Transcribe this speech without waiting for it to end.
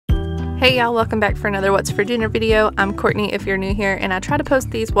Hey y'all, welcome back for another What's for Dinner video. I'm Courtney if you're new here, and I try to post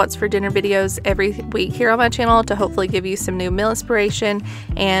these What's for Dinner videos every week here on my channel to hopefully give you some new meal inspiration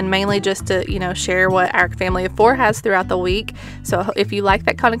and mainly just to, share what our family of four has throughout the week. So if you like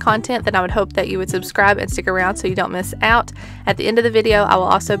that kind of content, then I would hope that you would subscribe and stick around so you don't miss out. At the end of the video, I will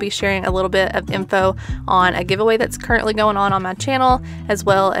also be sharing a little bit of info on a giveaway that's currently going on my channel, as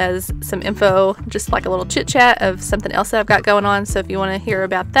well as some info, just like a little chit chat of something else that I've got going on. So if you want to hear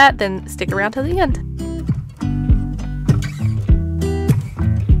about that, then stick around to the end.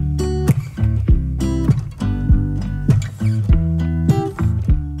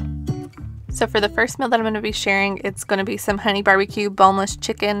 So for the first meal that I'm going to be sharing, it's going to be some honey barbecue boneless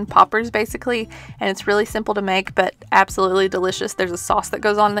chicken poppers basically, and it's really simple to make but absolutely delicious. There's a sauce that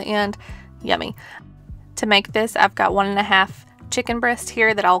goes on the end. Yummy. To make this, I've got 1.5 chicken breast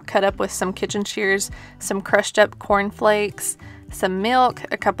here that I'll cut up with some kitchen shears, some crushed up corn flakes, some milk,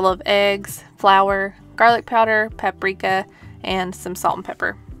 a couple of eggs, flour, garlic powder, paprika, and some salt and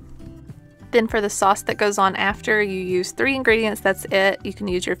pepper. Then for the sauce that goes on after, you use 3 ingredients, that's it. You can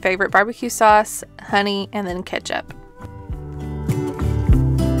use your favorite barbecue sauce, honey, and then ketchup.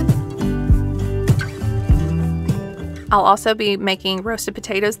 I'll also be making roasted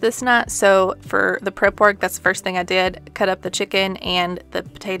potatoes this night, so for the prep work, that's the first thing I did, cut up the chicken and the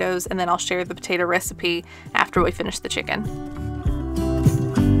potatoes, and then I'll share the potato recipe after we finish the chicken.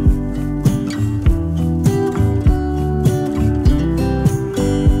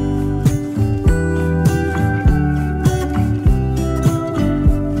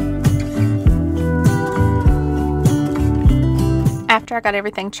 After I got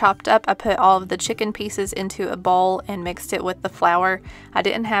everything chopped up, I put all of the chicken pieces into a bowl and mixed it with the flour. I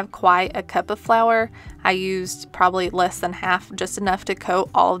didn't have quite a cup of flour. I used probably less than half, just enough to coat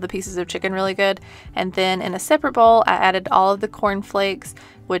all of the pieces of chicken really good. And then in a separate bowl, I added all of the corn flakes,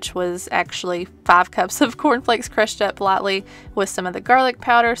 which was actually 5 cups of corn flakes crushed up lightly, with some of the garlic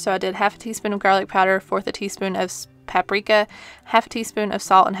powder. So I did 1/2 teaspoon of garlic powder, 1/4 teaspoon of paprika, 1/2 teaspoon of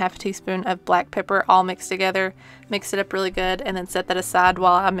salt, and 1/2 teaspoon of black pepper, all mixed together. Mix it up really good and then set that aside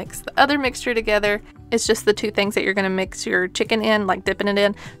while I mix the other mixture together. It's just the 2 things that you're going to mix your chicken in, like dipping it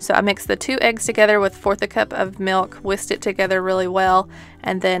in. So I mixed the 2 eggs together with 1/4 cup of milk, whisked it together really well,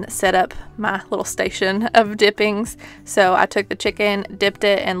 and then set up my little station of dippings. So I took the chicken, dipped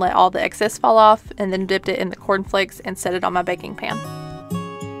it, and let all the excess fall off, and then dipped it in the cornflakes and set it on my baking pan.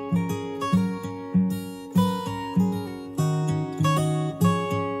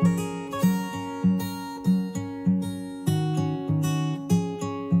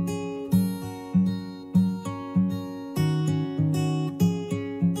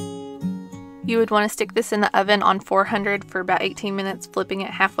 You would want to stick this in the oven on 400 for about 18 minutes, flipping it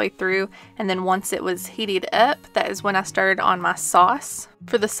halfway through, and then once it was heated up, that is when I started on my sauce.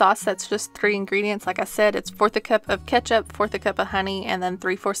 For the sauce, that's just 3 ingredients. Like I said, it's 1/4 cup of ketchup, 1/4 cup of honey, and then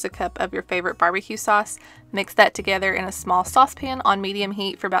 3/4 cup of your favorite barbecue sauce. Mix that together in a small saucepan on medium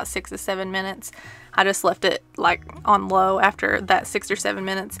heat for about 6 to 7 minutes. I just left it like on low after that 6 or 7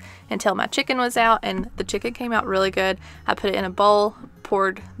 minutes until my chicken was out, and the chicken came out really good. I put it in a bowl,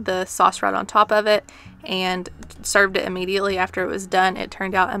 poured the sauce right on top of it, and served it immediately after it was done. It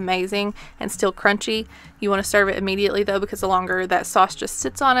turned out amazing and still crunchy. You want to serve it immediately though, because the longer that sauce just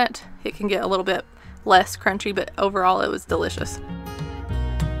sits on it, it can get a little bit less crunchy, but overall it was delicious.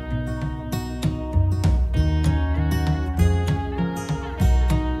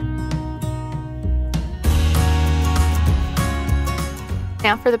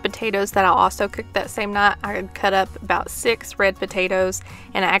 Now for the potatoes that I also cooked that same night, I had cut up about 6 red potatoes,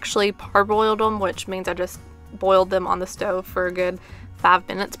 and I actually parboiled them, which means I just boiled them on the stove for a good 5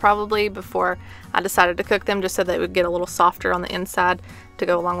 minutes probably before I decided to cook them, just so they would get a little softer on the inside to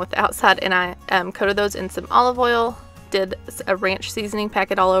go along with the outside. And I coated those in some olive oil, did a ranch seasoning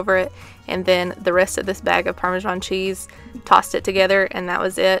packet all over it, and then the rest of this bag of Parmesan cheese, tossed it together, and that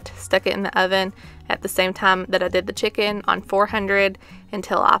was it. Stuck it in the oven at the same time that I did the chicken on 400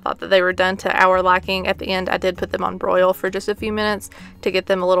 until I thought that they were done to our liking. At the end, I did put them on broil for just a few minutes to get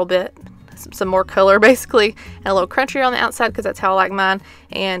them a little bit, some more color basically, and a little crunchier on the outside, because that's how I like mine.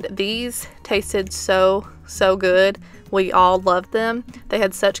 And these tasted so good. We all loved them. They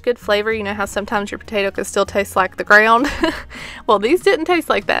had such good flavor. You know how sometimes your potato can still taste like the ground? Well, these didn't taste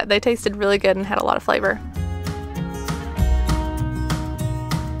like that. They tasted really good and had a lot of flavor.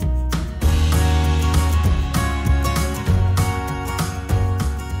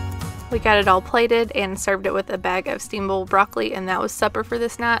 We got it all plated and served it with a bag of steamable broccoli, and that was supper for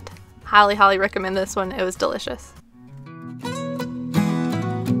this night. Highly recommend this one. It was delicious.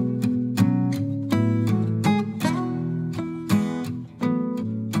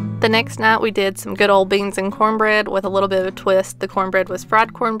 The next night we did some good old beans and cornbread with a little bit of a twist. The cornbread was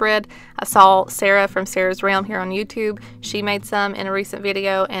fried cornbread. I saw Sarah from Sarah's Realm here on YouTube. She made some in a recent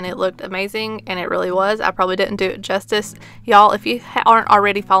video and it looked amazing, and it really was. I probably didn't do it justice. Y'all, if you aren't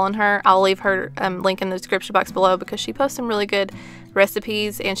already following her, I'll leave her link in the description box below because she posts some really good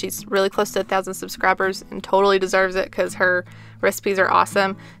recipes and she's really close to 1,000 subscribers and totally deserves it because her recipes are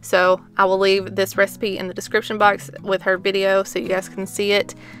awesome. So I will leave this recipe in the description box with her video so you guys can see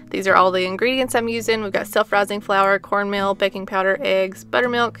it. These are all the ingredients I'm using. We've got self-rising flour, cornmeal, baking powder, eggs,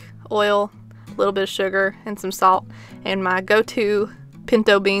 buttermilk, oil, a little bit of sugar, and some salt, and my go-to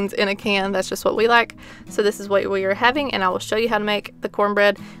pinto beans in a can. That's just what we like. So this is what we are having, and I will show you how to make the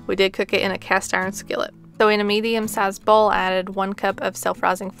cornbread. We did cook it in a cast iron skillet. So in a medium-sized bowl, I added 1 cup of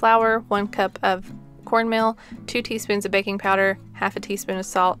self-rising flour, 1 cup of cornmeal, 2 teaspoons of baking powder, half a teaspoon of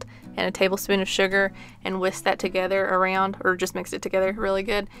salt, and a tablespoon of sugar, and whisk that together around, or just mix it together really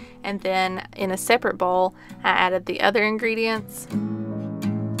good. And then in a separate bowl, I added the other ingredients.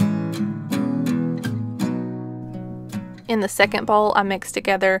 In the second bowl, I mixed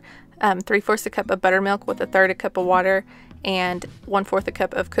together 3/4 a cup of buttermilk with 1/3 a cup of water and 1/4 a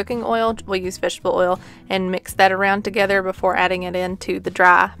cup of cooking oil. We use vegetable oil, and mix that around together before adding it into the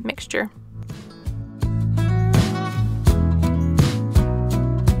dry mixture.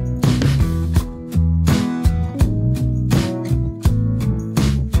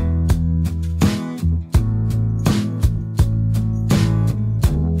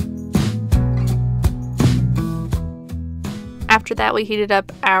 After that, we heated up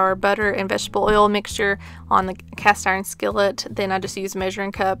our butter and vegetable oil mixture on the cast iron skillet. Then I just used a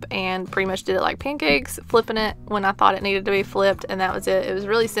measuring cup and pretty much did it like pancakes, flipping it when I thought it needed to be flipped, and that was it. It was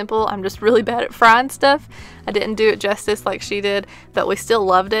really simple. I'm just really bad at frying stuff. I didn't do it justice like she did, but we still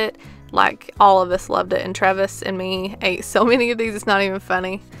loved it. Like, all of us loved it, and Travis and me ate so many of these, it's not even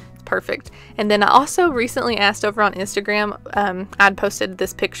funny. Perfect. And then I also recently asked over on Instagram, I'd posted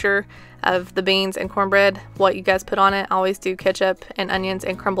this picture of the beans and cornbread, what you guys put on it. I always do ketchup and onions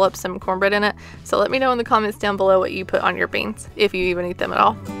and crumble up some cornbread in it. So let me know in the comments down below what you put on your beans, if you even eat them at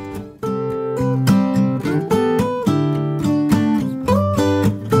all.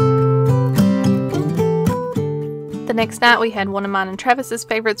 The next night we had one of mine and Travis's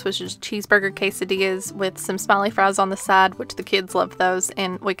favorites, which is cheeseburger quesadillas with some smiley fries on the side, which the kids love those,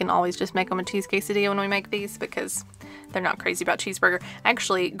 and we can always just make them a cheese quesadilla when we make these because they're not crazy about cheeseburger.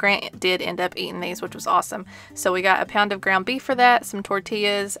 Actually, Grant did end up eating these, which was awesome. So we got a pound of ground beef for that, some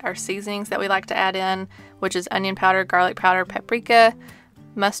tortillas, our seasonings that we like to add in, which is onion powder, garlic powder, paprika,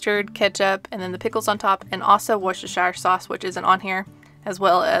 mustard, ketchup, and then the pickles on top, and also Worcestershire sauce, which isn't on here, as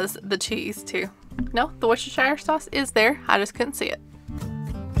well as the cheese too. No, the Worcestershire sauce is there. I just couldn't see it.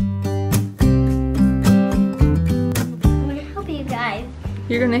 I'm gonna help you guys.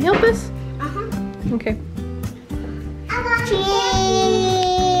 You're gonna help us? Uh-huh. Okay. Cheese!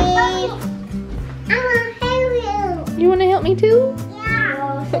 I wanna help you. You wanna help me too?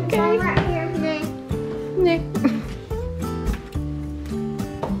 Yeah. Okay. I'm right here. Nick.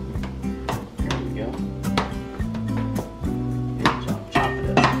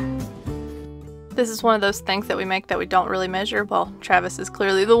 This is one of those things that we make that we don't really measure. Well, Travis is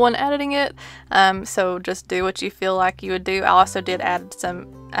clearly the one editing it, so just do what you feel like you would do. I also did add some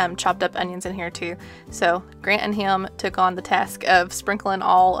chopped up onions in here too. So Grant and him took on the task of sprinkling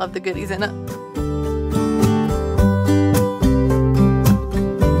all of the goodies in it.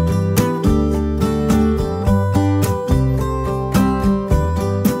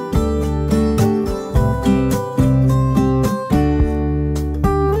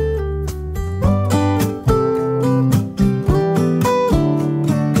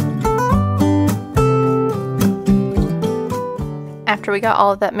 After we got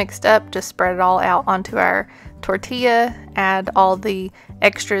all of that mixed up, just spread it all out onto our tortilla, add all the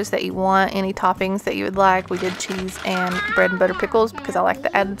extras that you want, any toppings that you would like. We did cheese and bread and butter pickles because I like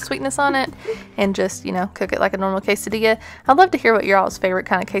the added sweetness on it, and just, you know, cook it like a normal quesadilla. I'd love to hear what your all's favorite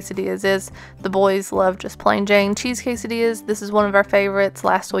kind of quesadillas is. The boys love just plain Jane cheese quesadillas. This is one of our favorites.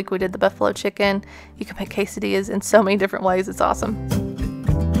 Last week we did the buffalo chicken. You can make quesadillas in so many different ways. It's awesome.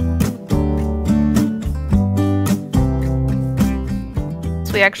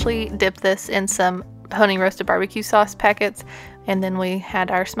 We actually dipped this in some honey roasted barbecue sauce packets, and then we had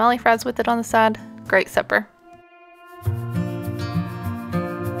our smiley fries with it on the side. Great supper.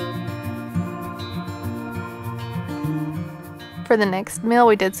 For the next meal,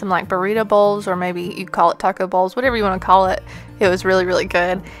 we did some like burrito bowls, or maybe you call it taco bowls, whatever you want to call it. It was really, really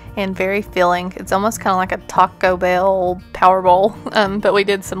good and very filling. It's almost kind of like a Taco Bell power bowl, but we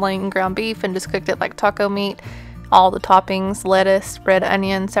did some lean ground beef and just cooked it like taco meat. all the toppings: lettuce, red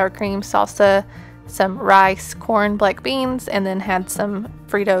onion, sour cream, salsa, some rice, corn, black beans, and then had some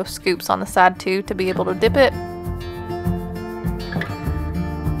Frito scoops on the side too to be able to dip it.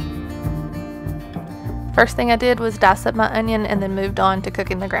 First thing I did was dice up my onion and then moved on to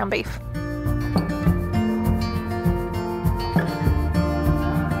cooking the ground beef.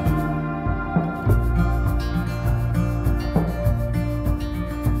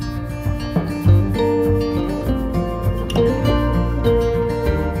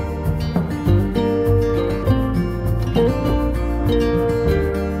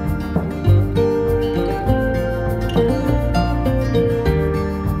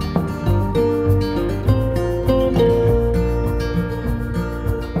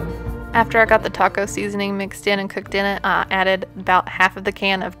 After I got the taco seasoning mixed in and cooked in it, I added about half of the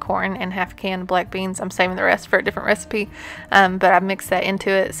can of corn and half a can of black beans. I'm saving the rest for a different recipe, but I mixed that into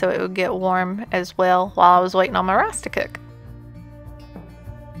it so it would get warm as well while I was waiting on my rice to cook.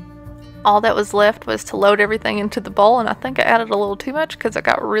 All that was left was to load everything into the bowl, and I think I added a little too much because I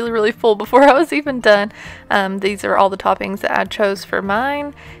got really full before I was even done. These are all the toppings that I chose for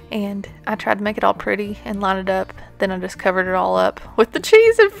mine, and I tried to make it all pretty and line it up. Then I just covered it all up with the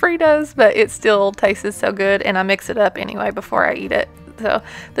cheese and Fritos, but it still tasted so good, and I mix it up anyway before I eat it. So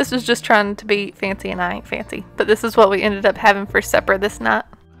this was just trying to be fancy, and I ain't fancy. But this is what we ended up having for supper this night.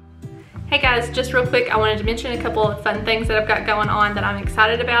 Hey guys, just real quick, I wanted to mention a couple of fun things that I've got going on that I'm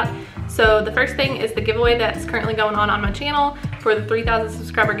excited about. So the first thing is the giveaway that's currently going on my channel for the 3,000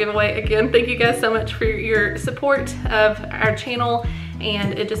 subscriber giveaway. Again, thank you guys so much for your support of our channel,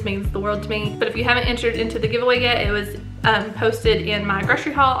 and it just means the world to me. But if you haven't entered into the giveaway yet, it was posted in my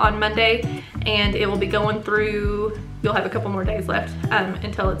grocery haul on Monday, and it will be going through, you'll have a couple more days left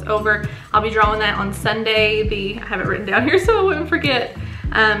until it's over. I'll be drawing that on Sunday, I have it written down here so I wouldn't forget.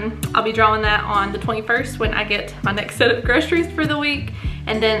 I'll be drawing that on the 21st when I get my next set of groceries for the week,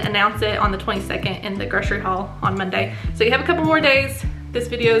 and then announce it on the 22nd in the grocery haul on Monday. So you have a couple more days. This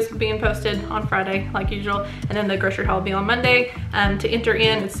video is being posted on Friday like usual, and then the grocery haul will be on Monday. To enter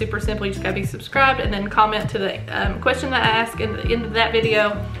in, it's super simple. You just gotta be subscribed and then comment to the question that I ask in the end of that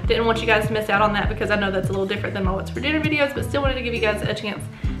video. Didn't want you guys to miss out on that because I know that's a little different than my What's for Dinner videos, but still wanted to give you guys a chance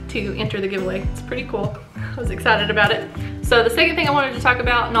to enter the giveaway. It's pretty cool. I was excited about it. So the second thing I wanted to talk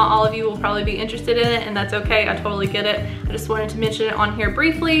about, not all of you will probably be interested in it, and that's okay, I totally get it. I just wanted to mention it on here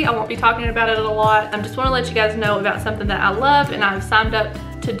briefly. I won't be talking about it a lot. I just want to let you guys know about something that I love and I've signed up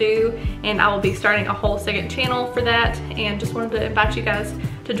to do, and I will be starting a whole second channel for that, and just wanted to invite you guys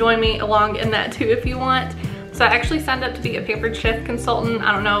to join me along in that too if you want. So I actually signed up to be a Pampered Chef consultant.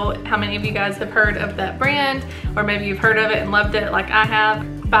 I don't know how many of you guys have heard of that brand, or maybe you've heard of it and loved it like I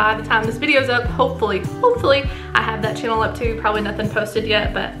have. By the time this video's up, hopefully I have that channel up too. Probably nothing posted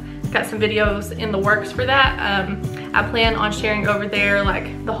yet, but got some videos in the works for that. I plan on sharing over there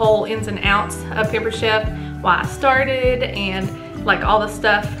like the whole ins and outs of Pampered Chef, why I started, and like all the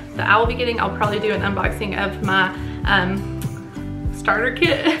stuff that I will be getting. I'll probably do an unboxing of my starter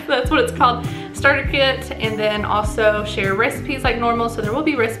kit, that's what it's called, starter kit, and then also share recipes like normal. So there will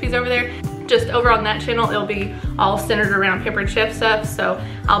be recipes over there. Just over on that channel, it'll be all centered around Pampered Chef stuff. So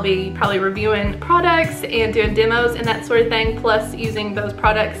I'll be probably reviewing products and doing demos and that sort of thing, plus using those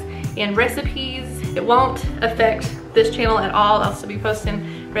products in recipes. It won't affect this channel at all. I'll still be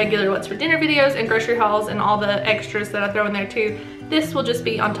posting regular What's for Dinner videos and grocery hauls and all the extras that I throw in there too. This will just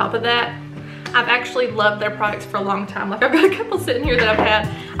be on top of that. I've actually loved their products for a long time. Like I've got a couple sitting here that I've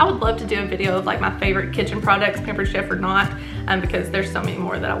had. I would love to do a video of like my favorite kitchen products, Pampered Chef or not, because there's so many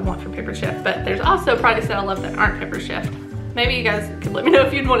more that I want from Pampered Chef. But there's also products that I love that aren't Pampered Chef. Maybe you guys could let me know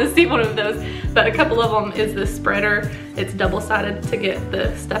if you'd want to see one of those. But a couple of them is this spreader. It's double-sided to get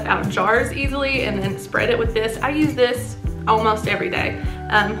the stuff out of jars easily, and then spread it with this. I use this almost every day.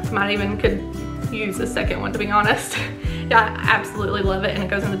 Might even could use the second one, to be honest. Yeah, I absolutely love it, and it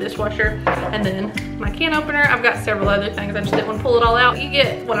goes in the dishwasher. And then my can opener, I've got several other things. I just didn't want to pull it all out. You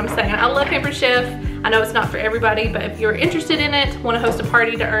get what I'm saying. I love Pampered Chef. I know it's not for everybody, but if you're interested in it, want to host a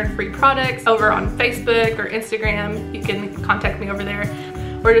party to earn free products over on Facebook or Instagram, you can contact me over there.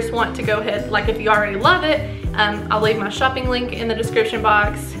 Or just want to go ahead, like if you already love it, I'll leave my shopping link in the description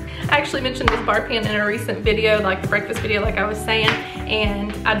box. I actually mentioned this bar pan in a recent video, like the breakfast video like I was saying,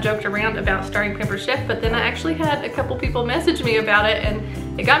 and I joked around about starting Pampered Chef, but then I actually had a couple people message me about it,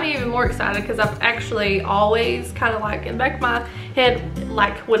 and it got me even more excited because I've actually always kind of like in the back of my head,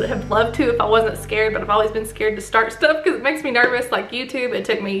 like would have loved to if I wasn't scared, but I've always been scared to start stuff because it makes me nervous. Like YouTube, it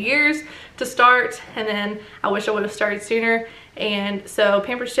took me years to start, and then I wish I would have started sooner. And so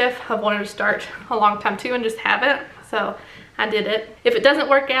Pampered Chef, I've wanted to start a long time too and just haven't. So I did it. If it doesn't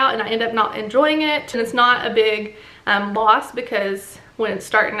work out and I end up not enjoying it, and it's not a big loss, because when it's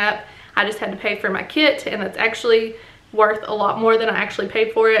starting up, I just had to pay for my kit, and that's actually worth a lot more than I actually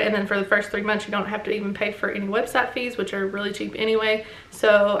paid for it. And then for the first 3 months, you don't have to even pay for any website fees, which are really cheap anyway.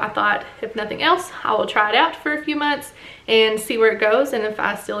 So I thought, if nothing else, I will try it out for a few months and see where it goes. And if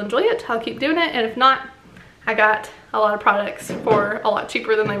I still enjoy it, I'll keep doing it. And if not, I got a lot of products for a lot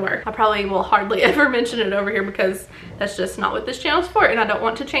cheaper than they were. I probably will hardly ever mention it over here, because that's just not what this channel's for, and I don't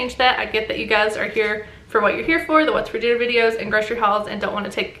want to change that. I get that you guys are here for what you're here for, the what's for dinner videos and grocery hauls, and don't want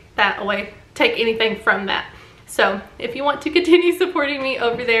to take that away, take anything from that. So if you want to continue supporting me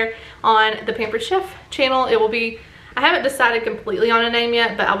over there on the Pampered Chef channel, it will be, I haven't decided completely on a name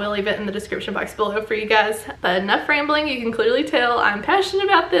yet, but I will leave it in the description box below for you guys. But enough rambling, you can clearly tell I'm passionate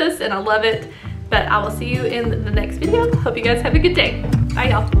about this and I love it. But I will see you in the next video. Hope you guys have a good day.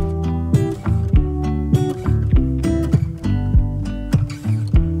 Bye y'all.